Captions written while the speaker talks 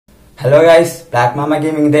Hello guys, black mama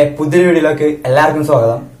ഗെയിമിങ്ങിന്റെ പുതിയൊരു വീഡിയോയിലേക്ക് എല്ലാവർക്കും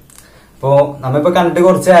സ്വാഗതം. അപ്പോ നമ്മളിപ്പോ കണ്ടിട്ട്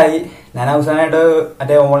കുറച്ചായി. ഞാൻ അവസാനമായിട്ട്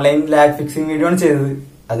മറ്റേ ഓൺലൈൻ ലാഗ് ഫിക്സിംഗ് വീഡിയോ ആണ് ചെയ്തത്.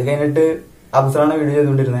 അത് കഴിഞ്ഞിട്ട് അബ്സറാണ് വീഡിയോ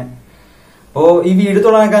ചെയ്തുകൊണ്ടിരുന്നത്. അപ്പോ ഈ വീഡിയോ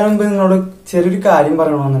തുടങ്ങാൻ മുമ്പ് നിങ്ങളോട് ചെറിയൊരു കാര്യം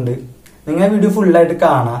പറയണമെന്നുണ്ട്. നിങ്ങൾ വീഡിയോ ഫുള്ളായിട്ട്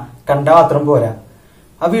കണ്ടാൽ മാത്രം പോരാ,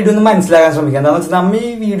 ആ വീഡിയോ ഒന്ന് മനസ്സിലാക്കാൻ ശ്രമിക്കുക. എന്താണെന്ന് വെച്ചാൽ നമ്മൾ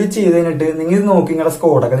ഈ വീഡിയോ ചെയ്ത് കഴിഞ്ഞിട്ട് നിങ്ങൾ ഇത് നോക്കി നിങ്ങളുടെ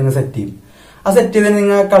സ്കോഡൊക്കെ നിങ്ങൾ സെറ്റ് ചെയ്യും. ആ സെറ്റ് ചെയ്ത്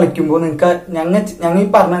നിങ്ങൾ കളിക്കുമ്പോൾ നിങ്ങൾക്ക് ഞങ്ങൾ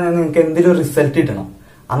ഈ പറഞ്ഞ നിങ്ങൾക്ക് എന്തെങ്കിലും റിസൾട്ട് കിട്ടണം.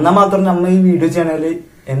 എന്നാൽ മാത്രം നമ്മൾ ഈ വീഡിയോ ചെയ്യണതിൽ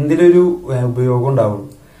എന്തെങ്കിലും ഒരു ഉപയോഗം ഉണ്ടാവുള്ളൂ.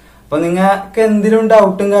 അപ്പൊ നിങ്ങൾക്ക് എന്തെങ്കിലും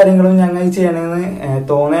ഡൗട്ടും കാര്യങ്ങളും ഞങ്ങൾ ചെയ്യണമെന്ന്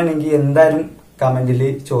തോന്നുകയാണെങ്കിൽ എന്തായാലും കമന്റിൽ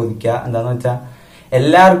ചോദിക്കുക. എന്താന്ന് വെച്ചാൽ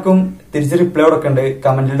എല്ലാവർക്കും തിരിച്ച് റിപ്ലൈ കൊടുക്കുന്നുണ്ട്.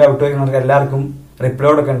 കമന്റിൽ ഡൗട്ട് ചോദിക്കുന്നവർക്ക് എല്ലാവർക്കും റിപ്ലൈ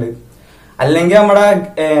കൊടുക്കുന്നുണ്ട്. അല്ലെങ്കിൽ നമ്മുടെ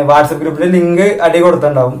വാട്സപ്പ് ഗ്രൂപ്പിലെ ലിങ്ക് അടി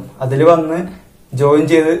കൊടുത്തിട്ടുണ്ടാവും. അതിൽ വന്ന് ജോയിൻ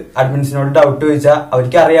ചെയ്ത് അഡ്മിൻസിനോട് ഡൗട്ട് ചോദിച്ചാൽ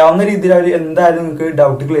അവർക്ക് അറിയാവുന്ന രീതിയിൽ അവർ എന്തായാലും നിങ്ങൾക്ക്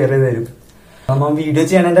ഡൗട്ട് ക്ലിയർ ചെയ്ത് തരും. നമ്മൾ വീഡിയോ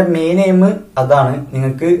ചെയ്യണതിന്റെ മെയിൻ എയിം അതാണ്,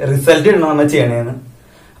 നിങ്ങൾക്ക് റിസൾട്ട് ഇടണം നമ്മൾ ചെയ്യണേന്ന്.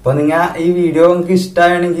 അപ്പൊ നിങ്ങൾ ഈ വീഡിയോ നിങ്ങൾക്ക്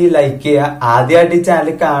ഇഷ്ടമാണെങ്കിൽ ലൈക്ക് ചെയ്യുക. ആദ്യമായിട്ട് ഈ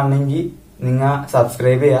ചാനൽ കാണണമെങ്കിൽ നിങ്ങൾ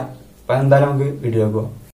സബ്സ്ക്രൈബ് ചെയ്യുക. അപ്പൊ എന്തായാലും നമുക്ക് വീഡിയോ പോവാം.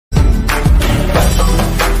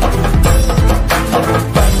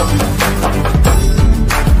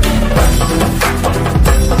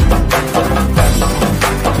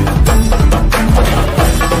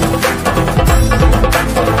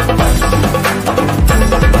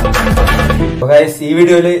 ഈ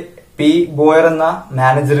വീഡിയോയില് P.BOER എന്ന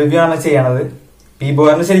മാനേജർ റിവ്യൂ ആണ് ചെയ്യണത്.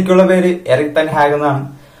 P.BOEറിന്റെ ശരിക്കുള്ള പേര് HAG എന്നാണ്.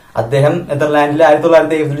 അദ്ദേഹം നെതർലാൻഡിലെ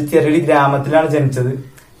 1970 ചെറിയൊരു ഗ്രാമത്തിലാണ് ജനിച്ചത്.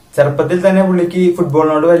 ചെറുപ്പത്തിൽ തന്നെ പുള്ളിക്ക്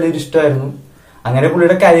ഫുട്ബോളിനോട് വലിയൊരു ഇഷ്ടമായിരുന്നു. അങ്ങനെ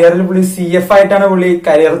പുള്ളിയുടെ കരിയറിൽ പുള്ളി CF ആയിട്ടാണ് പുള്ളി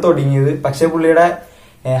കരിയർ തുടങ്ങിയത്. പക്ഷെ പുള്ളിയുടെ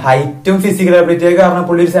ഹൈറ്റും ഫിസിക്കൽ അബിലിറ്റിയും കാരണം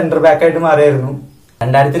പുള്ളി ഒരു സെന്റർ ബാക്ക് ആയിട്ട് മാറിയായിരുന്നു.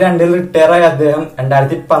 2002 റിട്ടയർ ആയ അദ്ദേഹം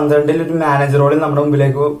 2012 ഒരു മാനേജർ റോളിൽ നമ്മുടെ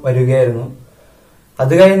മുമ്പിലേക്ക് വരികയായിരുന്നു.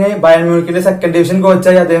 അത് കഴിഞ്ഞ് ബയൺ മ്യൂണിക്കിന്റെ സെക്കൻഡ് ഡിവിഷൻ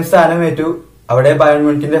കോച്ചായി അദ്ദേഹം സ്ഥാനമേറ്റു. അവിടെ Bayern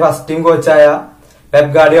മ്യൂണിക്കിന്റെ first team കോച്ചായ Pep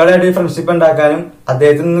ഗാർഡിയോളയായിട്ട് friendship ഉണ്ടാക്കാനും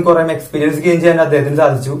അദ്ദേഹത്തിൽ നിന്ന് കുറെ എക്സ്പീരിയൻസ് ഗെയിൻ ചെയ്യാനും അദ്ദേഹത്തിന്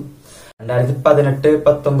സാധിച്ചു.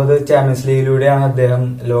 2018-19 ചാമ്പ്യൻസ് ലീഗിലൂടെയാണ് അദ്ദേഹം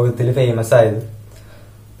ലോകത്തിൽ ഫേമസ് ആയത്.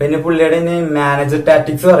 പിന്നെ പുള്ളിയുടെ ഇനി മാനേജർ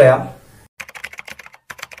ടാക്ടിക്സ് പറയാം.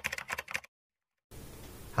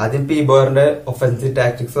 ആദ്യം P.BOEറിന്റെ ഒഫൻസീവ്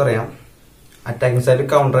ടാക്ടിക്സ് പറയാം. അറ്റാക്കിംഗ്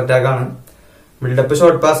സൈഡ് കൗണ്ടർ അറ്റാക്ക് ആണ്. ബിൽഡപ്പ്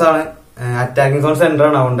ഷോർട്ട് പാസ് ആണ്. അറ്റാക്കിംഗ് സോൺ സെന്റർ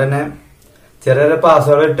ആണ്. അതുകൊണ്ട് തന്നെ ചെറിയ ചെറിയ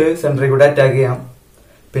പാസുകൾ ഇട്ട് സെന്ററിൽ കൂടെ അറ്റാക്ക് ചെയ്യാം.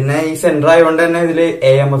 പിന്നെ ഈ സെന്റർ ആയതുകൊണ്ട് തന്നെ ഇതില്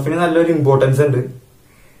AMFന് നല്ലൊരു ഇമ്പോർട്ടൻസ് ഉണ്ട്.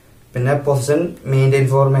 പിന്നെ പൊസിഷൻ മെയിൻറ്റെയിൻ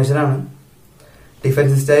ഫോർമേഷൻ ആണ്.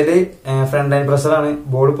 Defensive style front line pressure ആണ്.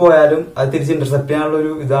 ബോൾ പോയാലും അത് തിരിച്ച് ഇന്റർസെപ്റ്റ് ചെയ്യാനുള്ള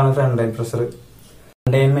ഒരു ഇതാണ് front line pressure.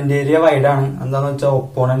 Containment area wide ആണ്. എന്താന്ന് വെച്ചാൽ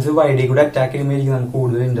ഒപ്പോണൻസ് വൈഡിൽ കൂടെ അറ്റാക്ക് ചെയ്യുമ്പോഴേക്കും നമുക്ക്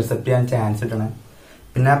കൂടുതൽ ഇന്റർസെപ്റ്റ് ചെയ്യാൻ ചാൻസ് കിട്ടണേ.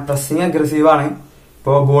 പിന്നെ പ്രസ്സിങ് അഗ്രസീവ് ആണ്.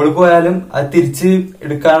 ഇപ്പോ ബോൾ പോയാലും അത് തിരിച്ച്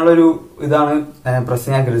എടുക്കാനുള്ള ഒരു ഇതാണ്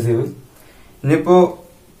പ്രസ്സിങ് അഗ്രസീവ്. ഇനിയിപ്പോ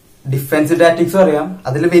ഡിഫൻസ് ടാക്ടിക്സ് പറയാം.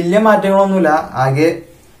 അതിൽ വലിയ മാറ്റങ്ങളൊന്നുമില്ല. ആകെ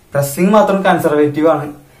പ്രസ്സിങ് മാത്രം കൺസർവേറ്റീവ് ആണ്.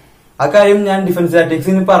 ആ കാര്യം ഞാൻ ഡിഫൻസ്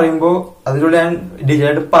ടാക്ടിക്സ് ഇനി പറയുമ്പോൾ അതിലൂടെ ഞാൻ ഡീറ്റെയിൽ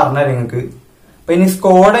ആയിട്ട് പറഞ്ഞുതരാം നിങ്ങൾക്ക്. അപ്പൊ ഇനി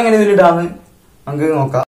സ്ക്വാഡ് എങ്ങനെ ഇതിലിടാന്ന് നമുക്ക്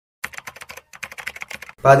നോക്കാം.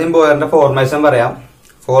 അപ്പൊ ആദ്യം ബോയറിന്റെ ഫോർമേഷൻ പറയാം.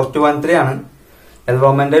 4-2-1-3 ആണ്.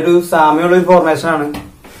 L.Romanന്റെ ഒരു സാമ്യമുള്ള ഒരു ഫോർമേഷൻ ആണ്.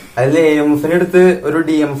 അതിൽ AMFനെ എടുത്ത് ഒരു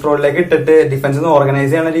DMF റോളിലേക്ക് ഇട്ടിട്ട് ഡിഫൻസ് ഓർഗനൈസ്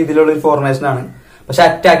ചെയ്യുന്ന രീതിയിലുള്ള ഒരു ഫോർമേഷൻ ആണ്. പക്ഷെ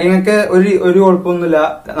അറ്റാക്കിംഗ് ഒക്കെ ഒരു കുഴപ്പമൊന്നുമില്ല.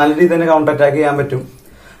 നല്ല രീതിയിൽ തന്നെ കൗണ്ടർ അറ്റാക്ക് ചെയ്യാൻ പറ്റും.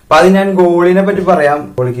 അപ്പൊ അത് ഞാൻ ഗോളിനെ പറ്റി പറയാം.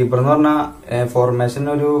 ഗോൾ കീപ്പർ എന്ന് പറഞ്ഞാൽ ഫോർമേഷൻ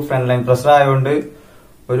ഒരു ഫ്രണ്ട് ലൈൻ പ്രഷർ ആയതുകൊണ്ട്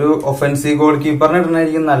ഒരു ഒഫൻസീവ് ഗോൾ കീപ്പറിനെ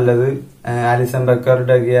ഇടുന്നതായിരിക്കും നല്ലത്. ആലിസൺ ബക്കർ,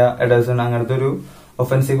 ഡഗിയ, എഡേഴ്സൺ അങ്ങനത്തെ ഒരു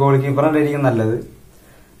ഒഫൻസീവ് ഗോൾ കീപ്പറിനെ ഇട്ടായിരിക്കും നല്ലത്.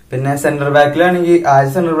 പിന്നെ സെന്റർ ബാക്കിലാണെങ്കിൽ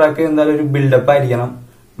ആദ്യ സെന്റർ ബാക്ക് എന്തായാലും ഒരു ബിൽഡപ്പ് ആയിരിക്കണം.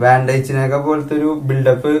 വാൻഡൈച്ചിനൊക്കെ പോലത്തെ ഒരു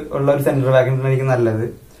ബിൽഡപ്പ് ഉള്ള ഒരു സെന്റർ ബാക്കിനായിരിക്കും നല്ലത്.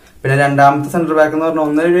 പിന്നെ രണ്ടാമത്തെ സെന്റർ ബാക്ക് എന്ന് പറഞ്ഞാൽ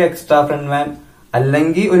ഒന്നൊരു എക്സ്ട്രാ ഫ്രണ്ട് മാൻ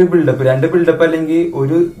അല്ലെങ്കിൽ ഒരു ബിൽഡപ്പ്, 2 ബിൽഡപ്പ് അല്ലെങ്കിൽ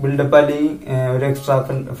ഒരു ബിൽഡപ്പ് അല്ലെങ്കിൽ ഒരു എക്സ്ട്രാ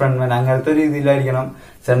ഫ്രണ്ട് മാൻ അങ്ങനത്തെ രീതിയിലായിരിക്കണം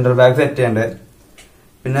സെന്റർ ബാക്ക് സെറ്റ് ചെയ്യേണ്ടത്.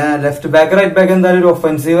 പിന്നെ ലെഫ്റ്റ് ബാക്ക് റൈറ്റ് ബാക്ക് എന്തായാലും ഒരു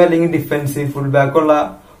ഒഫൻസീവ് അല്ലെങ്കിൽ ഡിഫെൻസീവ് ഫുൾ ബാക്ക് ഉള്ള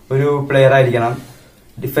ഒരു പ്ലെയർ ആയിരിക്കണം.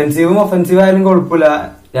 ഡിഫെൻസീവും ഒഫൻസീവ് ആയാലും കുഴപ്പമില്ല,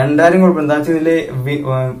 രണ്ടായാലും കുഴപ്പമില്ല. എന്താ വെച്ചാൽ ഇതില്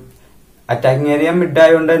അറ്റാക്കിംഗ് ഏരിയ മിഡ്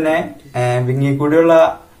ആയതുകൊണ്ട് തന്നെ വിങ്ങിൽ കൂടിയുള്ള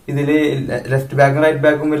ഇതില് ലെഫ്റ്റ് ബാക്കും റൈറ്റ്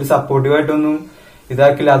ബാക്കും വലിയ സപ്പോർട്ടീവ് ആയിട്ടൊന്നും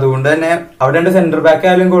ഇതാക്കില്ല. അതുകൊണ്ട് തന്നെ അവിടെ സെന്റർ ബാക്ക്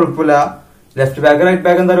ആയാലും കുഴപ്പമില്ല. ലെഫ്റ്റ് ബാക്ക് റൈറ്റ്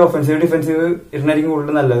ബാക്ക് എന്തായാലും ഒഫൻസീവ് ഡിഫൻസീവ് ഇരുന്നായിരിക്കും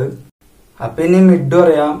കൂടുതൽ നല്ലത്. അപ്പൊ ഇനി മിഡ്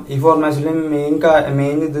പറയാം. ഈ ഫോർമേഷനിൽ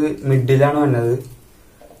മെയിൻ ഇത് മിഡിലാണ് വന്നത്.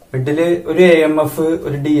 മിഡില് ഒരു AMF,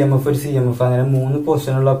 ഒരു DMF, ഒരു CMF അങ്ങനെ 3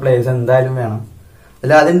 പൊസിഷനുള്ള പ്ലേയേഴ്സ് എന്തായാലും വേണം.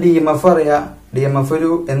 അല്ല ആദ്യം DMF പറയാം. DMF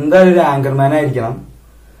എന്തായാലും ഒരു ആങ്കർമാൻ ആയിരിക്കണം.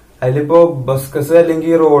 അതിലിപ്പോ ബസ്കസ്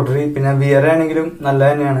അല്ലെങ്കിൽ റോഡ്രി പിന്നെ വിയർ ആണെങ്കിലും നല്ല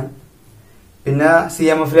തന്നെയാണ്. പിന്നെ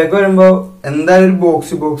CMFലേക്ക് വരുമ്പോ എന്തായാലും ഒരു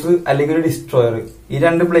ബോക്സ് അല്ലെങ്കിൽ ഒരു ഡിസ്ട്രോയർ, ഈ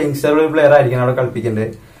 2 പ്ലേയിങ് സ്റ്റൈലുള്ള ഒരു പ്ലെയർ ആയിരിക്കണം അവിടെ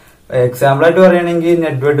കളിപ്പിക്കേണ്ടത്. എക്സാമ്പിൾ ആയിട്ട് പറയുകയാണെങ്കിൽ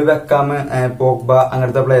നെഡ്വേർഡ്, ബെക്കാം, പോഗ്ബ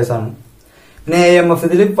അങ്ങനത്തെ പ്ലേയേഴ്സ് ആണ്. പിന്നെ AMF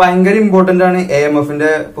ഇതിൽ ഭയങ്കര ഇമ്പോർട്ടന്റ് ആണ്.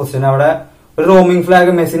 AMFന്റെ പൊസിഷൻ അവിടെ ഒരു റോമിംഗ്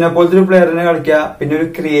ഫ്ലാഗ്, മെസ്സിനെ പോലത്തെ ഒരു പ്ലെയറിനെ കളിക്കുക, പിന്നെ ഒരു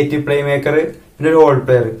ക്രിയേറ്റീവ് പ്ലേ മേക്കർ, പിന്നെ ഒരു ഹോൾ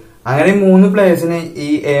പ്ലെയർ. അങ്ങനെ 3 പ്ലേയേഴ്സിന് ഈ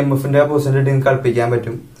AMFന്റെ പൊസിഷനിൽ കളിപ്പിക്കാൻ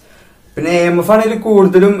പറ്റും. പിന്നെ AMF ആണെങ്കിൽ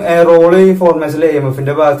കൂടുതലും റോള് ഈ ഫോർമേഷനിൽ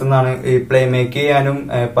AMFന്റെ ഭാഗത്തു നിന്നാണ്. ഈ പ്ലേ മേക്ക് ചെയ്യാനും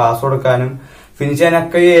പാസ് കൊടുക്കാനും ഫിനിഷ്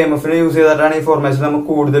ചെയ്യാനൊക്കെ ഈ AMFനെ യൂസ് ചെയ്തിട്ടാണ് ഈ ഫോർമേഷൻ നമ്മൾ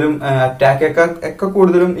കൂടുതലും അറ്റാക്ക് ഒക്കെ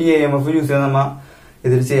കൂടുതലും ഈ AMF യൂസ് ചെയ്ത് നമ്മ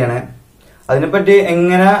ഇതിൽ ചെയ്യണേ. അതിനെപ്പറ്റി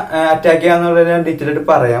എങ്ങനെ അറ്റാക്ക് ചെയ്യാന്നുള്ളത് ഞാൻ ഡീറ്റെയിൽ ആയിട്ട്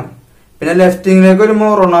പറയാം. പിന്നെ ലെഫ്റ്റ് വിങ്ങിലേക്ക്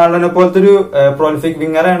വരുമ്പോൾ റൊണാൾഡോനെ പോലത്തെ ഒരു പ്രോലിഫിക്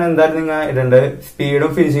വിങ്ങറാണ് എന്തായാലും നിങ്ങൾ ഇടേണ്ടത്.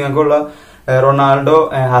 സ്പീഡും ഫിനിഷിംഗ് ഒക്കെ ഉള്ള റൊണാൾഡോ,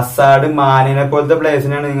 ഹസാർഡ്, മാനിനെ പോലത്തെ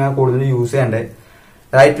പ്ലേയേഴ്സിനാണ് നിങ്ങൾ കൂടുതൽ യൂസ് ചെയ്യേണ്ടത്.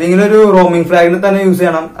 റൈറ്റ് വിങ്ങിൽ ഒരു റോമിംഗ് ഫ്ലാഗിന് തന്നെ യൂസ്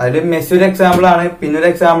ചെയ്യണം. അതിൽ മെസ്സി ഒരു എക്സാമ്പിൾ ആണ്. പിന്നെ ഒരു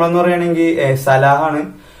എക്സാമ്പിൾ എന്ന് പറയുകയാണെങ്കിൽ സലാഹ് ആണ്.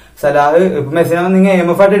 സലാഹ് ഇപ്പൊ മെസ്സിനെ നിങ്ങൾ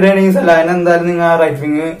AMF ആയിട്ട് ഇടുകയാണെങ്കിൽ സലാഹിനെ എന്തായാലും നിങ്ങൾ റൈറ്റ്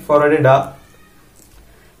വിങ് ഫോർവേഡ് ഇടാം.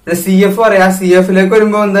 പിന്നെ CF പറയാം. CFിലേക്ക്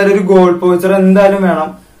വരുമ്പോ എന്തായാലും ഒരു ഗോൾ പോച്ചർ എന്തായാലും വേണം.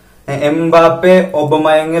 എംബാപ്പെ,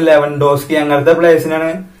 ഒബമയങ്, ലെവൻഡോസ്കി അങ്ങനത്തെ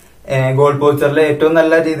പ്ലേയേഴ്സിനാണ് ഗോൾ പോച്ചറിൽ ഏറ്റവും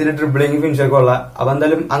നല്ല രീതിയിൽ ഡ്രിബിളിംഗ് ഫിനിഷ് ഒക്കെ ഉള്ള. അപ്പൊ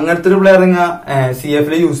എന്തായാലും അങ്ങനത്തെ ഒരു പ്ലെയർ നിങ്ങൾ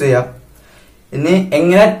CFിൽ യൂസ് ചെയ്യാം. ഇനി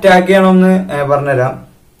എങ്ങനെ അറ്റാക്ക് ചെയ്യണമെന്ന് പറഞ്ഞുതരാം.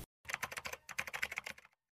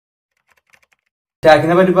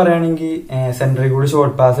 അറ്റാക്കിനെ പറ്റി പറയുകയാണെങ്കിൽ സെന്ററിൽ കൂടി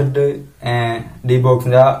ഷോർട്ട് പാസ് ഇട്ട് ഡി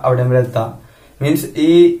ബോക്സിന്റെ അവിടെ വരെ എത്താം. മീൻസ് ഈ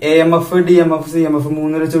AMF, DMF, CMF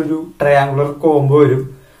 3 വെച്ചൊരു ട്രയാങ്കുലർ കോംബോ വരും.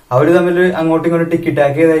 അവര് തമ്മിൽ അങ്ങോട്ടും ഇങ്ങോട്ടും ടിക്കി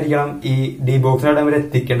ടാക്ക് ചെയ്തായിരിക്കണം ഈ ഡി ബോക്സിന്റെ അവിടെ വരെ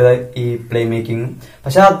എത്തിക്കേണ്ടത് ഈ പ്ലേ മേക്കിംഗ്.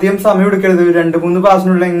 പക്ഷെ അധികം സമയം എടുക്കരുത്. 2-3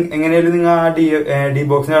 പാസിനുള്ള എങ്ങനെയാലും നിങ്ങൾ ആ ഡി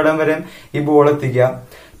ബോക്സിന്റെ അവിടെ വരെ ഈ ബോൾ എത്തിക്കുക.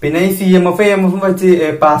 പിന്നെ ഈ CMF, AMF വെച്ച്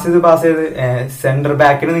പാസ് ചെയ്ത് സെന്റർ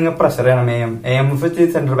ബാക്കിന് നിങ്ങൾ പ്രഷർ ചെയ്യണം. AMF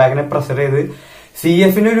വെച്ച് സെന്റർ ബാക്കിനെ പ്രഷർ ചെയ്ത്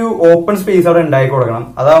CFന് ഒരു ഓപ്പൺ സ്പേസ് അവിടെ ഉണ്ടാക്കി കൊടുക്കണം.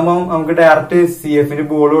 അതാകുമ്പോൾ നമുക്ക് ഡയറക്റ്റ് CFന്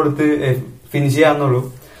ബോൾ കൊടുത്ത് ഫിനിഷ് ചെയ്യാന്നുള്ളൂ.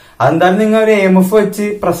 അതെന്തായാലും നിങ്ങൾ ഒരു AMF വെച്ച്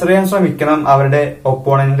പ്രഷർ ചെയ്യാൻ ശ്രമിക്കണം അവരുടെ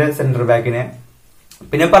ഒപ്പോണന്റിന്റെ സെന്റർ ബാക്കിനെ.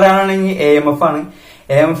 പിന്നെ പറയാനാണെങ്കിൽ AMF ആണ്.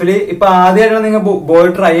 AMFല് ഇപ്പൊ ആദ്യമായിട്ടാണ് നിങ്ങൾ ബോൾ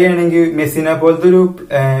ട്രൈ ചെയ്യണമെങ്കിൽ മെസ്സിനെ പോലത്തെ ഒരു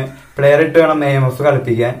പ്ലെയർ ഇട്ട് വേണം AMF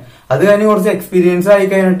കളിപ്പിക്കാൻ. അത് കഴിഞ്ഞ് കുറച്ച് എക്സ്പീരിയൻസ് ആയി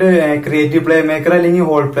കഴിഞ്ഞിട്ട് ക്രിയേറ്റീവ് പ്ലേ മേക്കർ അല്ലെങ്കിൽ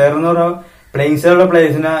ഹോൾ പ്ലെയർ എന്ന് പറയുന്ന പ്ലേയിങ് സ്റ്റൈലുള്ള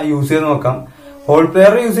പ്ലേയേഴ്സിനെ യൂസ് ചെയ്ത് നോക്കാം. ഹോൾ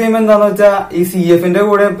പ്ലെയർ യൂസ് ചെയ്യുമ്പോൾ എന്താന്ന് വെച്ചാൽ ഈ CFന്റെ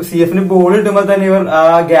കൂടെ CFന് ബോൾ ഇട്ടുമ്പോൾ തന്നെ ഇവർ ആ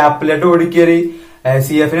ഗ്യാപ്പിലോട്ട് ഓടിക്കേറി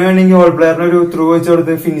CFന് വേണമെങ്കിൽ ഹോൾ പ്ലെയറിന് ഒരു ത്രൂ വെച്ച്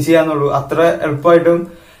കൊടുത്ത് ഫിനിഷ് ചെയ്യാന്നുള്ളൂ. അത്ര എളുപ്പമായിട്ടും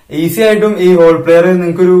ഈസി ആയിട്ടും ഈ ഹോൾ പ്ലെയർ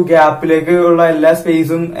നിങ്ങൾക്കൊരു ഗ്യാപ്പിലേക്ക് ഉള്ള എല്ലാ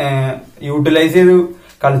സ്പേസും യൂട്ടിലൈസ് ചെയ്ത്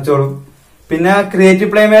കളിച്ചോളും. പിന്നെ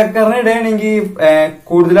ക്രിയേറ്റീവ് പ്ലേ മേക്കറിന് ഇടുകയാണെങ്കിൽ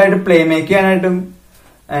കൂടുതലായിട്ട് പ്ലേ മേക്ക് ചെയ്യാനായിട്ടും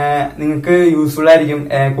നിങ്ങൾക്ക് യൂസ്ഫുൾ ആയിരിക്കും.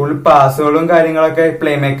 കൂടുതൽ പാസുകളും കാര്യങ്ങളൊക്കെ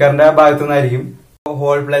പ്ലേ മേക്കറിന്റെ ഭാഗത്തു നിന്നായിരിക്കും.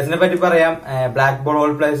 ഹോൾ പ്ലേസിനെ പറ്റി പറയാം. Black ball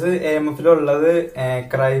whole place AMFിലുള്ളത്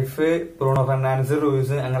Cruyff, Bruno Fernandes,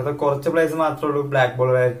 Reus അങ്ങനത്തെ കുറച്ച് പ്ലേസ് മാത്രമേ ഉള്ളൂ ബ്ലാക്ക്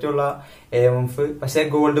ബോൾ ആയിട്ടുള്ള AMF. പക്ഷെ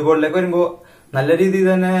ഗോൾഡ് ബോളിലേക്ക് വരുമ്പോ നല്ല രീതിയിൽ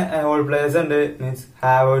തന്നെ ഹോൾ പ്ലേയേഴ്സ് ഉണ്ട്. മീൻസ്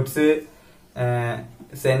ഹാവേർട്സ്,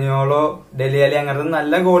 സെനിയോളോ, ഡെലിയാലി അങ്ങനത്തെ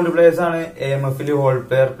നല്ല ഗോൾഡ് പ്ലേയേഴ്സ് ആണ് AMFില് ഹോൾ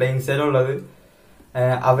പ്ലെയർ പ്ലേയിങ് സ്റ്റൈൽ ഉള്ളത്.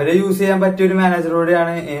 അവരെ യൂസ് ചെയ്യാൻ പറ്റിയ ഒരു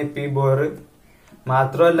മാനേജറോടെയാണ് P.BOER.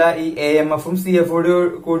 മാത്രമല്ല ഈ AMFും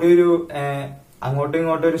CFോടും കൂടി ഒരു അങ്ങോട്ടും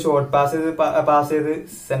ഇങ്ങോട്ടും ഒരു ഷോർട്ട് പാസ് ചെയ്ത്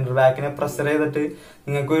സെന്റർ ബാക്കിനെ പ്രഷർ ചെയ്തിട്ട്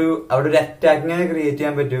നിങ്ങൾക്കൊരു അവിടെ ഒരു അറ്റാക്കിനെ ക്രിയേറ്റ്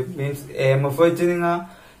ചെയ്യാൻ പറ്റും. മീൻസ് AMF വെച്ച് നിങ്ങൾ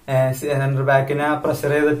സെന്റർ ബാക്കിനെ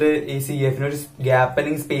പ്രഷർ ചെയ്തിട്ട് ഈ CFന് ഒരു ഗ്യാപ്പ്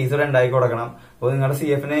അല്ലെങ്കിൽ സ്പേസ് ഇവിടെ ഉണ്ടാക്കി കൊടുക്കണം. അപ്പോൾ നിങ്ങളുടെ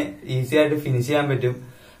CFനെ ഈസി ആയിട്ട് ഫിനിഷ് ചെയ്യാൻ പറ്റും.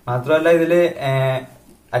 മാത്രമല്ല ഇതില്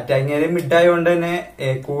അറ്റാക്കിംഗ് ഏരിയ മിഡ് ആയതുകൊണ്ട് തന്നെ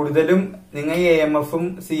കൂടുതലും നിങ്ങൾ ഈ AMFും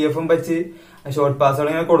CFും വെച്ച് ഷോർട്ട് പാസുകൾ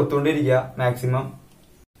ഇങ്ങനെ കൊടുത്തുകൊണ്ടിരിക്കുക മാക്സിമം.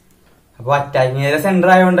 അപ്പൊ അറ്റാക്കിംഗ് ഏരിയ സെന്റർ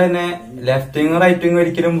ആയതുകൊണ്ട് തന്നെ ലെഫ്റ്റ് വിങ് റൈറ്റ് വിങ്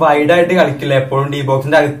ഒരിക്കലും വൈഡ് ആയിട്ട് കളിക്കില്ല. എപ്പോഴും ഡി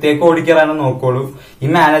ബോക്സിന്റെ അകത്തേക്ക് ഓടിക്കറാണ് നോക്കുള്ളൂ. ഈ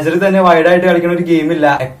മാനേജർ തന്നെ വൈഡ് ആയിട്ട് കളിക്കുന്ന ഒരു ഗെയിമില്ല.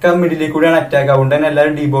 ഒക്കെ മിഡിലേക്ക് കൂടിയാണ് അറ്റാക്ക്. അതുകൊണ്ട് തന്നെ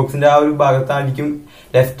എല്ലാവരും ഡി ബോക്സിന്റെ ആ ഒരു ഭാഗത്തായിരിക്കും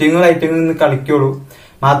ലെഫ്റ്റ് വിങ് റൈറ്റ് വിങ് നിന്ന് കളിക്കുള്ളൂ.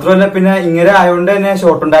 മാത്രമല്ല പിന്നെ ഇങ്ങനെ ആയതുകൊണ്ട് തന്നെ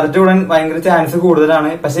ഷോട്ട് ഓൺ ടാർഗറ്റ് കൂടാൻ ഭയങ്കര ചാൻസ്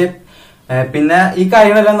കൂടുതലാണ്. പക്ഷെ പിന്നെ ഈ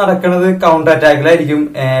കാര്യങ്ങളെല്ലാം നടക്കുന്നത് counter അറ്റാക്കിലായിരിക്കും.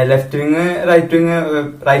 Left wing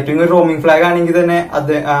right wing roaming flag ആണെങ്കിൽ തന്നെ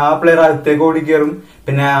അത് ആ പ്ലെയർ അകത്തേക്ക് ഓടി കയറും.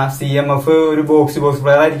 പിന്നെ CMF ഒരു ബോക്സ്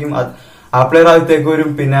പ്ലെയർ ആയിരിക്കും, ആ പ്ലെയർ അകത്തേക്ക്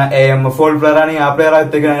വരും. പിന്നെ AMF ഹോൾ പ്ലെയർ ആണെങ്കിൽ ആ പ്ലെയർ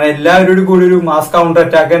അകത്തേക്ക്. അങ്ങനെ എല്ലാവരോടും കൂടി ഒരു മാസ് കൗണ്ടർ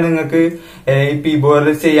അറ്റാക്ക് നിങ്ങൾക്ക് ഈ P.BOER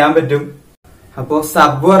ചെയ്യാൻ പറ്റും. അപ്പോ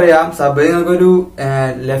സബ് പറയാം. സബ് നിങ്ങൾക്കൊരു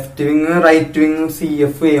left wing right wing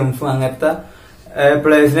CF AMF അങ്ങനത്തെ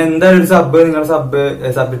പ്ലേയേഴ്സിന് എന്തായാലും ഒരു സബ് നിങ്ങളുടെ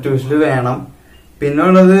സബ്സ്റ്റിറ്റ്യൂഷനിൽ വേണം. പിന്നെ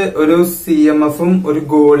ഉള്ളത് ഒരു CMFും ഒരു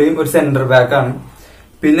ഗോളിയും ഒരു സെന്റർ ബാക്ക് ആണ്.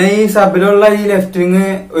 പിന്നെ ഈ സബിലുള്ള ഈ ലെഫ്റ്റ് വിങ്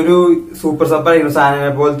ഒരു സൂപ്പർ സബ് ആയിരിക്കും.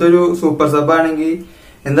 സാധനങ്ങളെ പോലത്തെ ഒരു സൂപ്പർ സബ് ആണെങ്കിൽ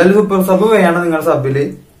എന്തായാലും സൂപ്പർ സബ് വേണം നിങ്ങളുടെ സബില്.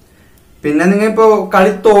 പിന്നെ നിങ്ങൾ ഇപ്പോ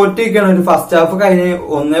കളി തോറ്റ് നിൽക്കുകയാണ്, ഒരു ഫസ്റ്റ് ഹാഫ് കഴിഞ്ഞ്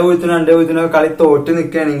 1-0 2-0 കളി തോറ്റ്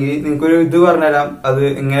നിൽക്കുകയാണെങ്കിൽ നിങ്ങൾക്കൊരു ഇത് പറഞ്ഞുതരാം. അത്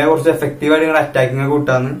ഇങ്ങനെ കുറച്ച് എഫക്റ്റീവ് ആയിട്ട് നിങ്ങളുടെ അറ്റാക്കിങ്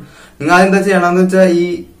കൂട്ടാന്ന്. നിങ്ങൾ അതെന്താ ചെയ്യണമെന്ന് വെച്ചാൽ ഈ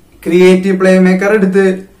ക്രിയേറ്റീവ് പ്ലേ മേക്കർ എടുത്ത്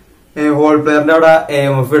ഹോൾ പ്ലെയറിന്റെ അവിടെ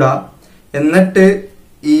AMF ഇടാം. എന്നിട്ട്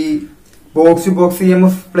ഈ ബോക്സ്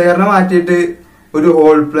EMF പ്ലെയറിനെ മാറ്റിയിട്ട് ഒരു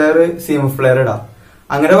ഹോൾ പ്ലെയർ CMF പ്ലെയർ ഇടാം.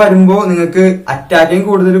 അങ്ങനെ വരുമ്പോ നിങ്ങൾക്ക് അറ്റാക്കിങ്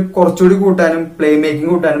കൂടുതൽ കുറച്ചുകൂടി കൂട്ടാനും പ്ലേ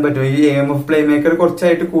മേക്കിംഗ് കൂട്ടാനും പറ്റും. ഈ AMF പ്ലേ മേക്കർ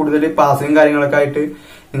കുറച്ചായിട്ട് കൂടുതൽ പാസിംഗ് കാര്യങ്ങളൊക്കെ ആയിട്ട്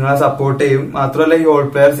നിങ്ങളെ സപ്പോർട്ട് ചെയ്യും. മാത്രമല്ല ഈ ഹോൾ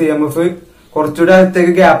പ്ലെയർ CMF കുറച്ചുകൂടി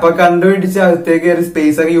അകത്തേക്ക് ഗ്യാപ്പൊക്കെ കണ്ടുപിടിച്ച് അകത്തേക്ക് കയറി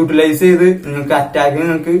സ്പേസ് ഒക്കെ യൂട്ടിലൈസ് ചെയ്ത് നിങ്ങൾക്ക് അറ്റാക്കിങ്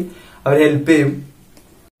നിങ്ങൾക്ക് അവർ ഹെൽപ്പ് ചെയ്യും.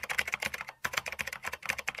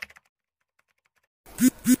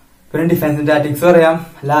 പിന്നെ ഡിഫൻസ് ടാറ്റിക്സ് പറയാം.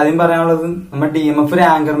 ആദ്യം പറയാനുള്ളത് നമ്മുടെ DMF ഒരു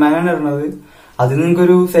ആങ്കർമാനാണ് ഇടുന്നത്. അത് നിങ്ങൾക്ക്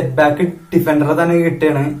ഒരു സെറ്റ് ബാക്ക് ഡിഫൻഡറെ തന്നെ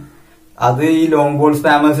കിട്ടുകയാണ്. അത് ഈ ലോങ് ബോൾ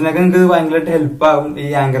സ്പാമേഴ്സിനൊക്കെ നിങ്ങൾക്ക് ഭയങ്കരമായിട്ട് ഹെൽപ്പ് ആകും ഈ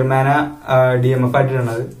ആങ്കർമാനെ DMF ആയിട്ട്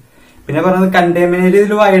ഇടുന്നത്. പിന്നെ പറഞ്ഞത് കണ്ടെയ്ൻമെന്റ്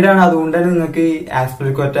ഇതിൽ വൈഡാണ്. അതുകൊണ്ട് തന്നെ നിങ്ങൾക്ക് ഈ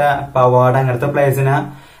ആസ്പിരിക്കോറ്റ, പവാർഡ് അങ്ങനത്തെ പ്ലേയേഴ്സിനെ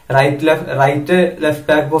റൈറ്റ് ലെഫ്റ്റ്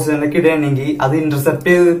ബാക്ക് പൊസിഷനിലൊക്കെ ഇടുകയാണെങ്കിൽ അത്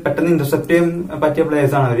പെട്ടെന്ന് ഇന്റർസെപ്റ്റ് ചെയ്യാൻ പറ്റിയ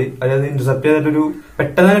പ്ലേയേഴ്സ് ആണ് അവര്. അതായത് ഇന്റർസെപ്റ്റ് ചെയ്തിട്ടൊരു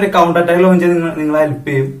പെട്ടെന്ന് കൗണ്ടർ അറ്റാക്ക് ലോഞ്ച് ചെയ്ത് നിങ്ങളെ ഹെൽപ്പ്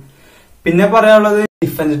ചെയ്യും. പിന്നെ പറയാനുള്ളത്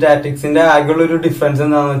ഡിഫൻസ് ടാറ്റിക്സിന്റെ ആകെയുള്ള ഒരു ഡിഫറൻസ്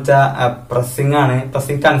എന്താണെന്ന് വെച്ചാൽ പ്രസിംഗ് ആണ്.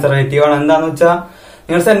 പ്രസിംഗ് കൺസർവേറ്റീവ് ആണ്. എന്താന്ന് വെച്ചാൽ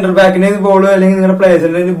നിങ്ങൾ സെന്റർ ബാക്കിന് ബോൾ അല്ലെങ്കിൽ നിങ്ങളുടെ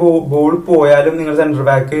പ്ലേയേഴ്സിന്റെ ബോൾ പോയാലും നിങ്ങൾ സെന്റർ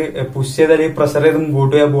ബാക്ക് പുഷ് ചെയ്ത് അല്ലെങ്കിൽ പ്രഷർ ചെയ്ത്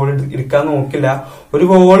മുമ്പോട്ട് പോയാൽ ബോൾ എടുക്കാൻ നോക്കില്ല. ഒരു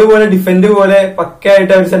ബോൾ പോലെ ഡിഫൻഡ് പോലെ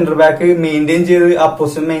പക്കയായിട്ട് അവർ സെന്റർ ബാക്ക് മെയിൻറ്റെയിൻ ചെയ്ത് ആ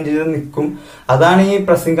പൊസിഷൻ മെയിൻറ്റെയിൻ ചെയ്ത് നിൽക്കും. അതാണ് ഈ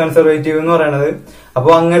പ്രസിംഗ് കൺസർവേറ്റീവ് എന്ന് പറയുന്നത്. അപ്പൊ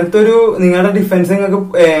അങ്ങനത്തെ ഒരു നിങ്ങളുടെ ഡിഫൻസ്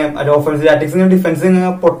നിങ്ങൾക്ക് ഓഫൻസ് ടാറ്റിക്സ് ഡിഫൻസ്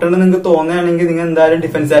നിങ്ങൾ പൊട്ടേണ്ട നിങ്ങൾക്ക് തോന്നുകയാണെങ്കിൽ നിങ്ങൾ എന്തായാലും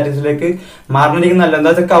ഡിഫൻസ് ടാറ്റിക്സിലേക്ക് മാറണമെങ്കിൽ നല്ല.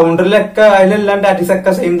 എന്താ വെച്ചാൽ കൗണ്ടറിലൊക്കെ അതിലെല്ലാം ടാറ്റിക്സ്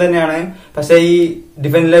ഒക്കെ സെയിം തന്നെയാണ്. പക്ഷെ ഈ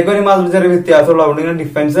ഡിഫൻസിലേക്ക് ഒരു മാത്രം ചെറിയ വ്യത്യാസമുള്ളൂ. അതുകൊണ്ട് നിങ്ങൾ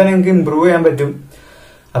ഡിഫൻസ് നിങ്ങൾക്ക് ഇമ്പ്രൂവ് ചെയ്യാൻ പറ്റും.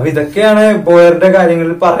 അപ്പൊ ഇതൊക്കെയാണ് ബോയറിന്റെ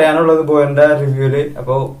കാര്യങ്ങളിൽ പറയാനുള്ളത്, ബോയറിന്റെ റിവ്യൂല്.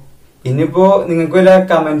 അപ്പൊ ഇനിയിപ്പോ നിങ്ങൾക്ക് വല്ല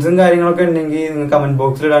കമന്റ്സും കാര്യങ്ങളൊക്കെ ഉണ്ടെങ്കിൽ നിങ്ങൾ കമന്റ്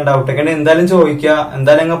ബോക്സിൽ ഇടാൻ ഡൗട്ടൊക്കെ ഉണ്ടെങ്കിൽ എന്തായാലും ചോദിക്കുക.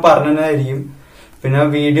 എന്തായാലും നിങ്ങൾ പറഞ്ഞതായിരിക്കും. പിന്നെ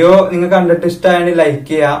വീഡിയോ നിങ്ങൾ കണ്ടിട്ട് ഇഷ്ടമാണെങ്കിൽ ലൈക്ക്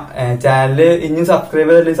ചെയ്യാം. ചാനൽ ഇനി സബ്സ്ക്രൈബ്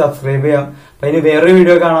ചെയ്തില്ലെങ്കിൽ സബ്സ്ക്രൈബ് ചെയ്യാം. അപ്പൊ ഇനി വേറൊരു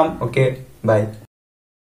വീഡിയോ കാണാം. Okay, by.